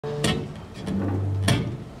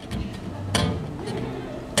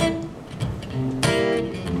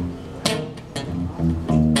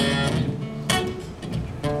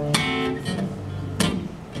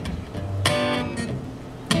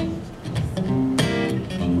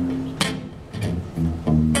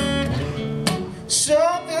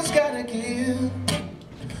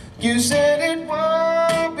said it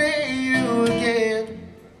won't be you again.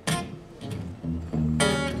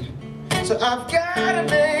 So I've gotta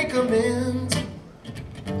make amends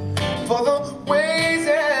for the ways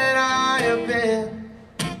that I have been.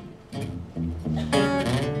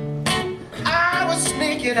 I was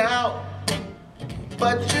sneaking out,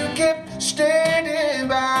 but you kept standing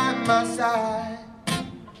by my side.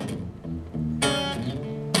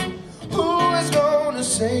 Who is gonna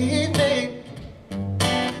save me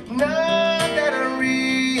now that I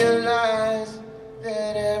realize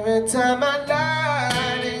that every time I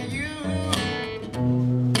lie to you,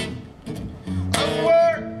 I'm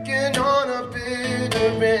working on a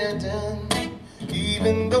bitter ending,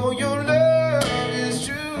 even though your love is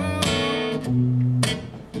true.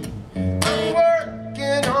 I'm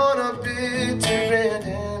working on a bitter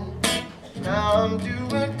ending. Now I'm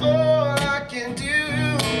doing all I can do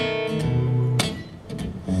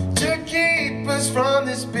to keep us from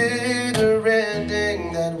this bitter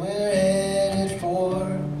ending that we're headed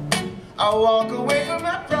for. I walk away from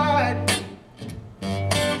my pride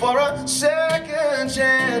for a second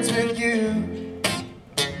chance with you.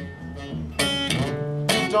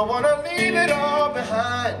 Don't wanna leave it all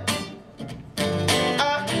behind.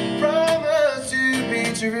 I promise to be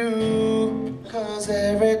true, 'cause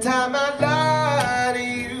every time I lie to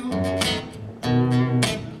you,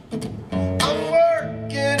 I'm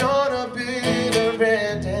working on a bitter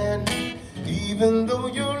ending, even though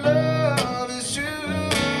your love is true.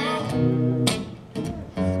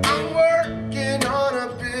 I'm working on a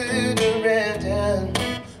bitter ending.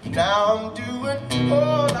 Now I'm doing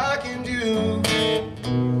all I can do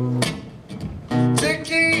to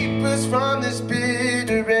keep us from this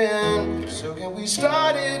bitter end. So can we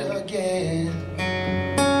start it again?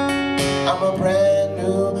 I'm a brand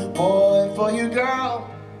new boy for you, girl.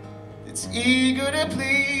 It's eager to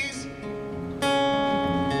please.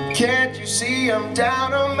 Can't you see I'm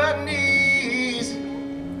down on my knees?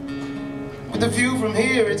 With the view from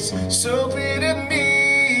here, it's so clear to me.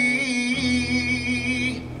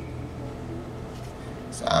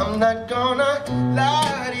 So I'm not gonna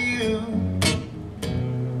lie to you,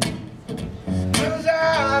 'cause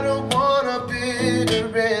I don't want a bitter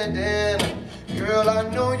ending. Girl, I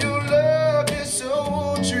know your love is so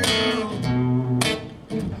true,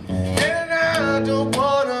 and I don't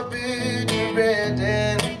want a bitter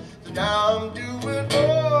ending. So now I'm doing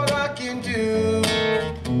all I can do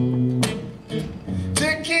to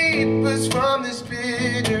keep us from this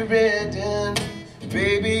bitter ending,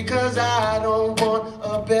 baby, 'cause I don't want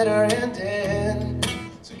a better ending.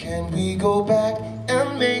 So can we go back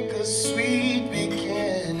and make a sweet